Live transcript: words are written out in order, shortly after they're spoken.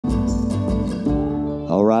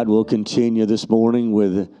All right, we'll continue this morning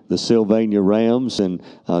with the Sylvania Rams and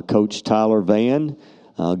Coach Tyler Vann.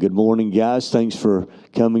 Good morning, guys. Thanks for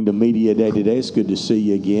coming to Media Day today. It's good to see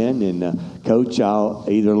you again. And, Coach, I'll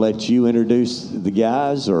either let you introduce the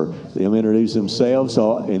guys or them introduce themselves.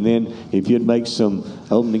 And then if you'd make some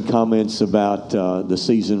opening comments about the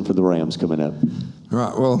season for the Rams coming up. All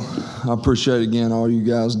right. Well, I appreciate, again, all you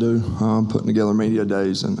guys do, putting together media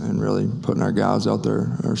days and really putting our guys out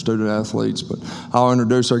there, our student athletes. But I'll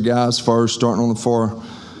introduce our guys first, starting on the far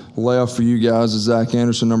left for you guys is Zach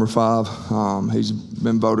Anderson, number 5. He's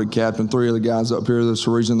been voted captain. 3 of the guys up here, that's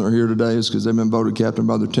the reason they're here today, is because they've been voted captain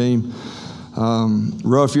by their team.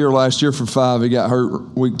 Rough year last year for 5. He got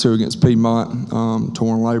hurt week 2 against Piedmont,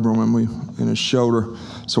 torn labrum in his shoulder.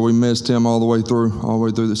 So we missed him all the way through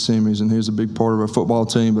the semis, and he was a big part of our football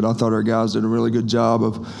team. But I thought our guys did a really good job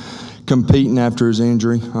of competing after his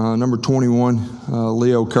injury. Number 21,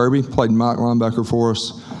 Leo Kirby, played Mike linebacker for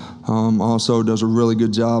us. Also does a really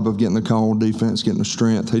good job of getting the call on defense, getting the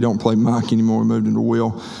strength. He don't play Mike anymore. We moved into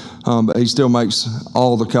Will. But he still makes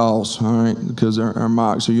all the calls, all right, because our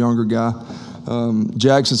Mike's a younger guy.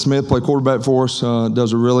 Jackson Smith played quarterback for us,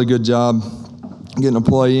 does a really good job getting a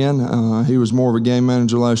play in. He was more of a game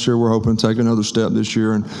manager last year. We're hoping to take another step this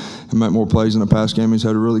year and make more plays in the pass game. He's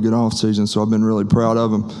had a really good offseason, so I've been really proud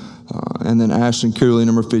of him. And then Ashton Cooley,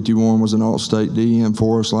 number 51, was an all-state DEM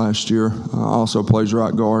for us last year. Also plays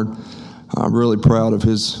right guard. I'm really proud of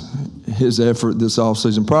his effort this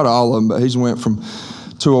offseason. Proud of all of them, but he's went from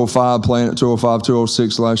 205, playing at 205,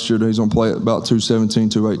 206 last year. He's going to play at about 217,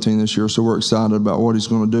 218 this year. So we're excited about what he's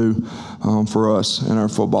going to do for us and our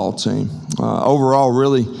football team. Overall,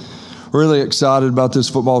 really excited about this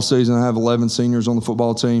football season. I have 11 seniors on the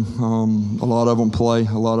football team. A lot of them play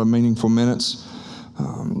a lot of meaningful minutes.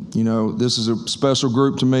 This is a special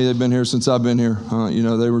group to me. They've been here since I've been here.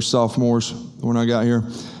 They were sophomores when I got here.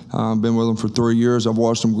 I've been with them for 3 years. I've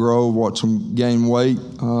watched them grow, watched them gain weight.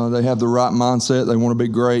 They have the right mindset. They want to be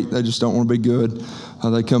great. They just don't want to be good.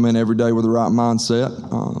 They come in every day with the right mindset.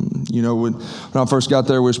 When I first got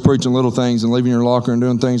there, we was preaching little things and leaving your locker and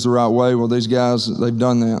doing things the right way. Well, these guys, they've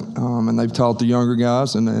done that, and they've taught the younger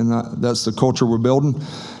guys, and that's the culture we're building.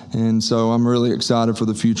 And so I'm really excited for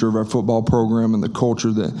the future of our football program and the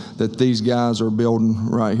culture that these guys are building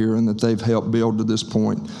right here and that they've helped build to this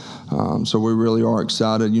point. So we really are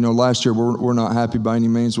excited. Last year we're not happy by any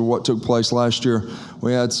means with what took place last year.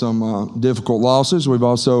 We had some difficult losses. We've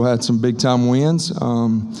also had some big-time wins.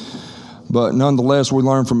 But nonetheless, we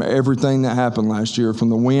learned from everything that happened last year, from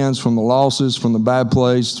the wins, from the losses, from the bad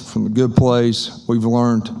plays, from the good plays. We've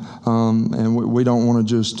learned, and we don't want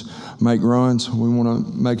to just make runs. We want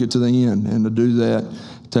to make it to the end, and to do that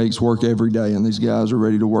takes work every day, and these guys are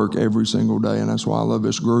ready to work every single day, and that's why I love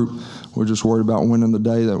this group. We're just worried about winning the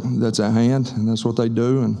day that's at hand, and that's what they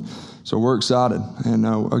do, and so we're excited. And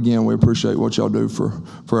again, we appreciate what y'all do for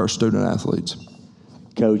our student athletes.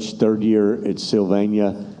 Coach, 3rd year at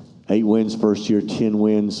Sylvania, 8 wins first year, 10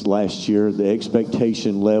 wins last year. The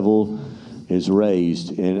expectation level is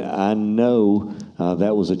raised, and I know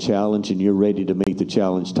that was a challenge, and you're ready to meet the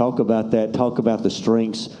challenge. Talk about that. Talk about the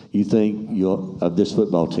strengths you think of this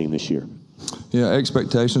football team this year. Yeah,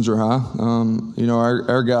 expectations are high.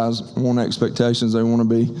 Our guys want expectations. They want to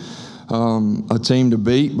be a team to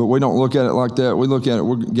beat, but we don't look at it like that. We look at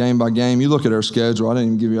it game by game. You look at our schedule. I didn't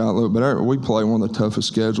even give you outlook, but we play one of the toughest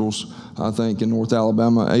schedules, I think, in North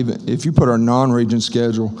Alabama. Even if you put our non-region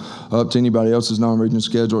schedule up to anybody else's non-region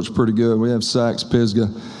schedule, it's pretty good. We have Sachs, Pisgah,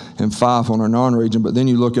 and Fife on our non-region, but then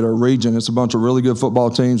you look at our region, it's a bunch of really good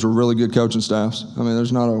football teams with really good coaching staffs. I mean,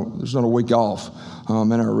 there's not a week off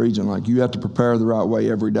in our region. Like, you have to prepare the right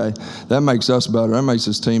way every day. That makes us better. That makes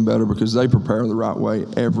this team better because they prepare the right way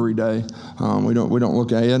every day. We don't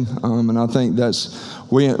look ahead, and I think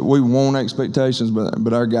we want expectations,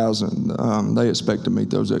 but our guys they expect to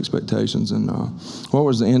meet those expectations. And what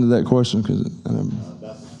was the end of that question? About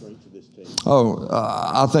the strength of this team.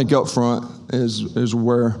 I think up front is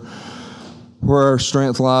where our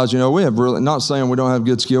strength lies. We have really, not saying we don't have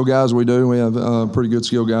good skill guys. We do. We have pretty good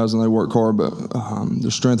skill guys, and they work hard. But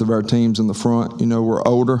the strength of our team's in the front. We're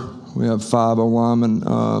older. We have 5 O-linemen.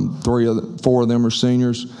 4 of them are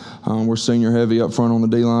seniors. We're senior heavy up front on the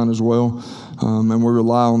D-line as well. And we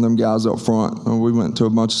rely on them guys up front. We went to a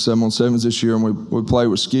bunch of 7-on-7s this year, and we played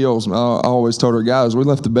with skills. I always told our guys we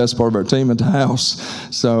left the best part of our team at the house.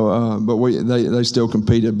 So, but they still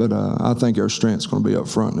competed. But I think our strength's going to be up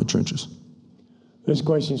front in the trenches. This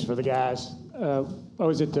question's for the guys. I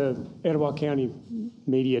was at the Etowah County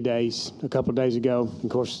Media Days a couple of days ago. Of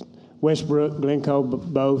course, Westbrook, Glencoe,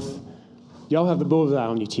 both. Y'all have the bullseye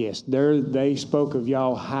on your chest. They spoke of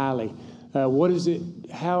y'all highly. What is it?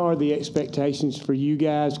 How are the expectations for you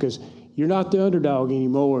guys? Because you're not the underdog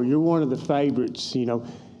anymore. You're one of the favorites. You know,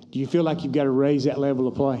 do you feel like you've got to raise that level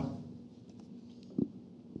of play?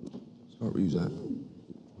 Start with you, Zach.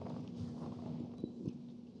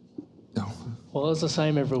 No. Well, it's the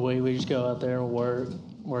same every week. We just go out there and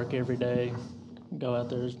work every day, go out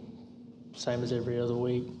there same as every other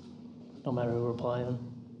week, no matter who we're playing.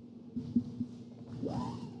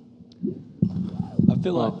 I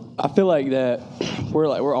feel like that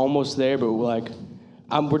we're almost there, but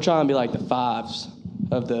we're trying to be like the fives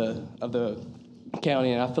of the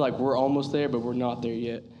county, and I feel like we're almost there, but we're not there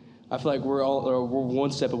yet. I feel like we're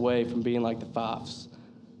one step away from being like the fives.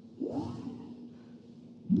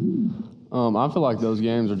 I feel like those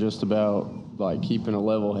games are just about like keeping a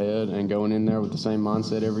level head and going in there with the same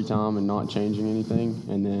mindset every time and not changing anything.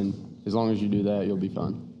 And then as long as you do that, you'll be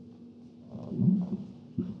fine.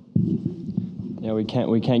 Yeah, we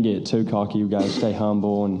can't get too cocky. We've got to stay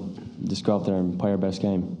humble and just go out there and play our best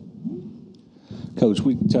game. Coach,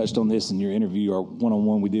 we touched on this in your interview, our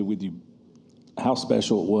one-on-one we did with you, how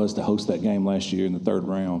special it was to host that game last year in the third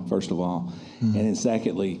round, first of all. Mm-hmm. And then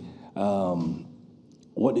secondly,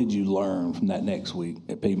 what did you learn from that next week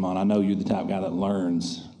at Piedmont? I know you're the type of guy that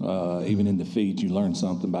learns, even in defeat, you learn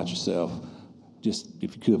something about yourself. Just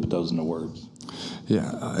if you could put those into words.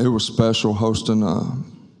 Yeah, it was special hosting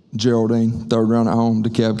Geraldine, third round at home,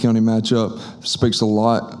 DeKalb County matchup. Speaks a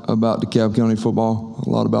lot about DeKalb County football, a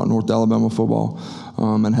lot about North Alabama football,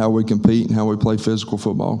 and how we compete and how we play physical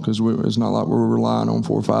football. Because it's not like we're relying on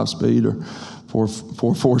 4-5 speed or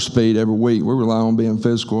 4-4 speed every week. We rely on being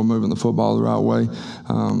physical and moving the football the right way.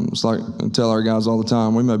 It's like I tell our guys all the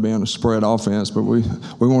time, we may be on a spread offense, but we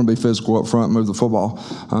want to be physical up front and move the football.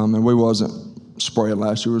 And we wasn't spread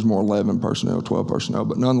last year. It was more 11 personnel, 12 personnel.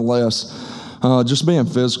 But nonetheless, just being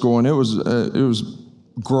physical, and it was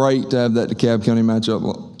great to have that DeKalb County matchup.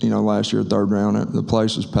 Last year, third round, the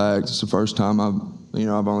place was packed. It's the first time I've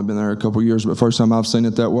only been there a couple of years, but first time I've seen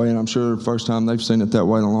it that way, and I'm sure the first time they've seen it that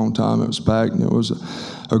way in a long time. It was packed, and it was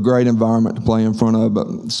a great environment to play in front of.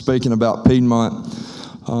 But speaking about Piedmont,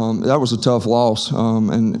 that was a tough loss,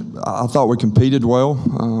 and I thought we competed well.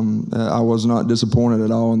 I was not disappointed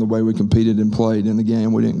at all in the way we competed and played in the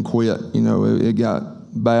game. We didn't quit. It got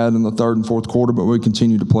bad in the third and fourth quarter, but we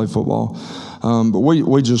continued to play football. But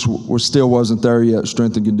we still wasn't there yet,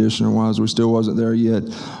 strength and conditioning wise. We still wasn't there yet.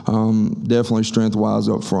 Definitely strength wise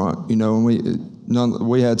up front. And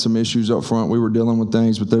we had some issues up front. We were dealing with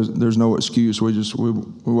things, but there's no excuse. We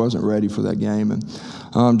wasn't ready for that game,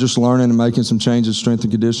 and just learning and making some changes, strength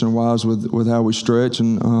and conditioning wise, with how we stretch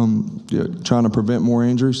and trying to prevent more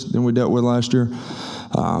injuries than we dealt with last year.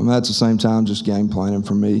 At the same time, just game planning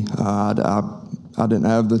for me. I didn't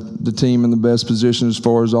have the team in the best position as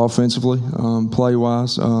far as offensively,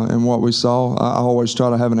 play-wise, and what we saw. I always try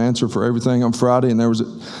to have an answer for everything on Friday, and there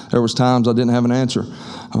was times I didn't have an answer.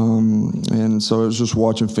 And so it was just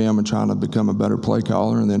watching film and trying to become a better play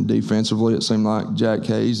caller. And then defensively, it seemed like Jack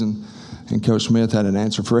Hayes and Coach Smith had an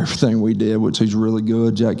answer for everything we did, which he's really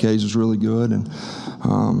good. Jack Hayes is really good, and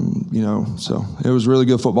so it was a really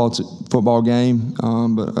good football game,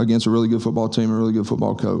 but against a really good football team, a really good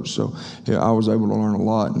football coach. So yeah, I was able to learn a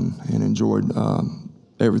lot and enjoyed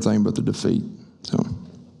everything but the defeat. So.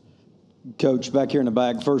 Coach, back here in the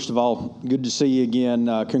back, first of all, good to see you again.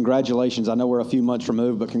 Congratulations. I know we're a few months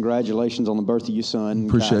removed, but congratulations on the birth of your son.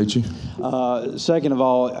 Appreciate you. Second of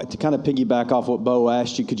all, to kind of piggyback off what Bo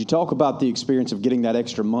asked you, could you talk about the experience of getting that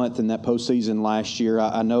extra month in that postseason last year?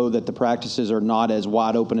 I know that the practices are not as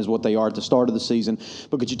wide open as what they are at the start of the season,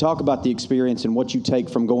 but could you talk about the experience and what you take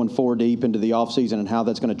from going 4 deep into the offseason and how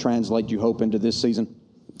that's going to translate, you hope, into this season?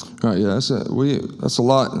 Right, yeah, that's a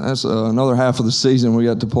lot. That's another half of the season we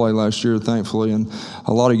got to play last year, thankfully, and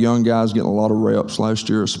a lot of young guys getting a lot of reps last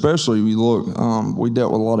year. Especially, you look, we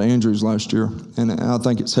dealt with a lot of injuries last year, and I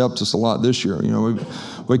think it's helped us a lot this year.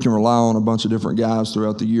 We can rely on a bunch of different guys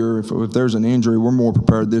throughout the year. If there's an injury, we're more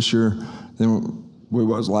prepared this year than we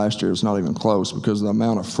was last year. It's not even close because of the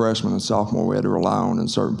amount of freshmen and sophomore we had to rely on in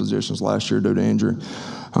certain positions last year due to injury.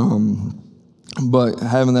 But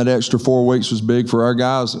having that extra 4 weeks was big for our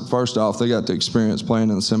guys. First off, they got to experience playing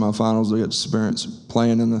in the semifinals. They got to experience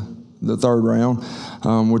playing in the third round,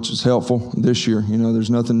 which is helpful this year. There's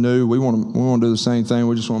nothing new. We want to do the same thing.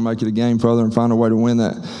 We just want to make it a game further and find a way to win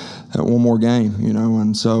that one more game.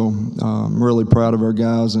 And so I'm really proud of our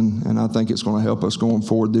guys, and I think it's going to help us going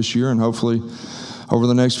forward this year and hopefully over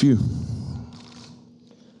the next few.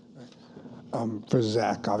 For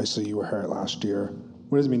Zach, obviously you were hurt last year.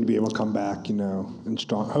 What does it mean to be able to come back, and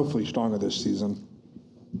hopefully stronger this season?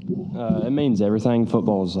 It means everything.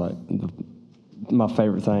 Football is like my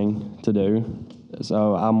favorite thing to do.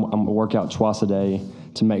 So I'm work out twice a day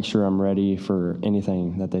to make sure I'm ready for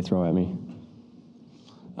anything that they throw at me.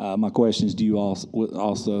 My question is, do you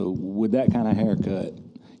also, with that kind of haircut,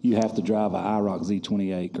 you have to drive an IROC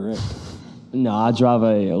Z28, correct? No, I drive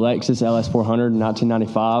a Lexus LS400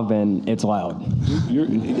 1995, and it's loud.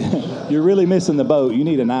 You're really missing the boat. You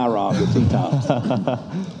need an IROC with T-tops.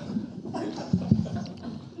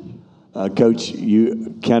 Coach,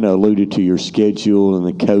 you kind of alluded to your schedule and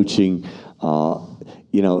the coaching.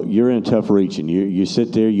 You're in a tough region. You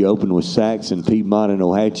sit there, you open with Saxon, Piedmont, and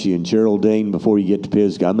Ohatchee, and Geraldine before you get to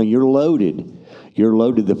Pisgah. I mean, you're loaded. You're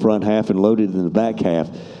loaded the front half and loaded in the back half.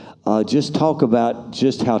 Just talk about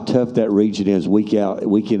just how tough that region is week in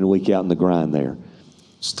and week out in the grind there.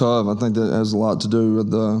 It's tough. I think that has a lot to do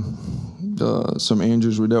with some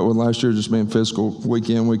injuries we dealt with last year, just being physical week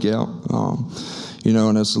in, week out.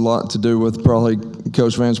 And it's a lot to do with probably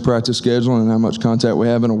Coach Vann's practice schedule and how much contact we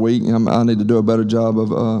have in a week. I need to do a better job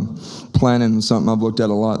of planning, something I've looked at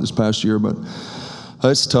a lot this past year, but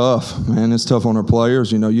it's tough, man. It's tough on our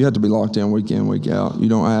players. You have to be locked in, week out. You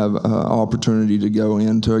don't have opportunity to go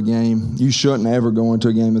into a game. You shouldn't ever go into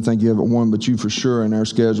a game and think you have it won, but you for sure in our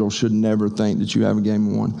schedule should never think that you have a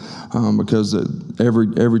game won, because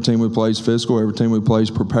every team we play is physical. Every team we play is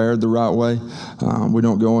prepared the right way. We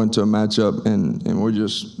don't go into a matchup and we're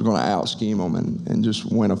just going to out-scheme them and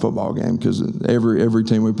just win a football game, because every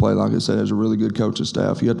team we play, like I said, has a really good coaching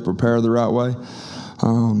staff. You have to prepare the right way.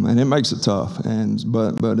 And it makes it tough,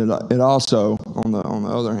 but it also, on the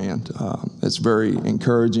other hand, it's very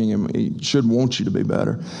encouraging, and it should want you to be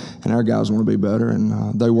better. And our guys want to be better,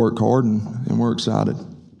 and they work hard, and we're excited.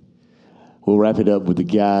 We'll wrap it up with the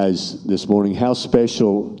guys this morning. How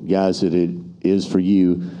special, guys, it is for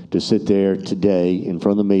you to sit there today in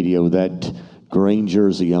front of the media with that green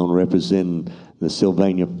jersey on representing the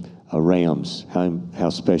Sylvania Rams. How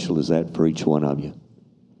special is that for each one of you?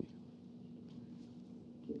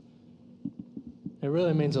 It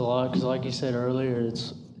really means a lot because, like you said earlier,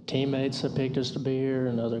 it's teammates that picked us to be here,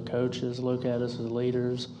 and other coaches look at us as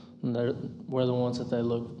leaders, and we're the ones that they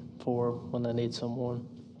look for when they need someone.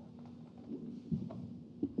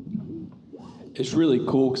 It's really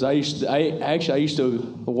cool because I used to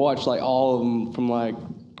watch like all of them from like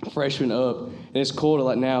freshman up, and it's cool to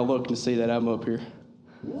like now look and see that I'm up here.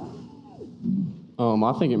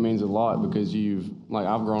 I think it means a lot because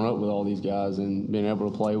I've grown up with all these guys and being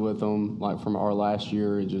able to play with them, like from our last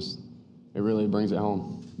year, it really brings it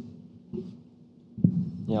home.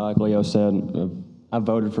 Yeah, like Leo said, I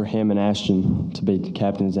voted for him and Ashton to be the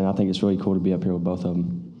captains, and I think it's really cool to be up here with both of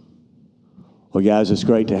them. Well, guys, it's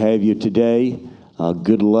great to have you today.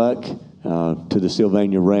 Good luck to the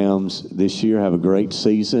Sylvania Rams this year. Have a great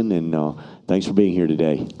season, and thanks for being here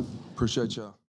today. Appreciate y'all.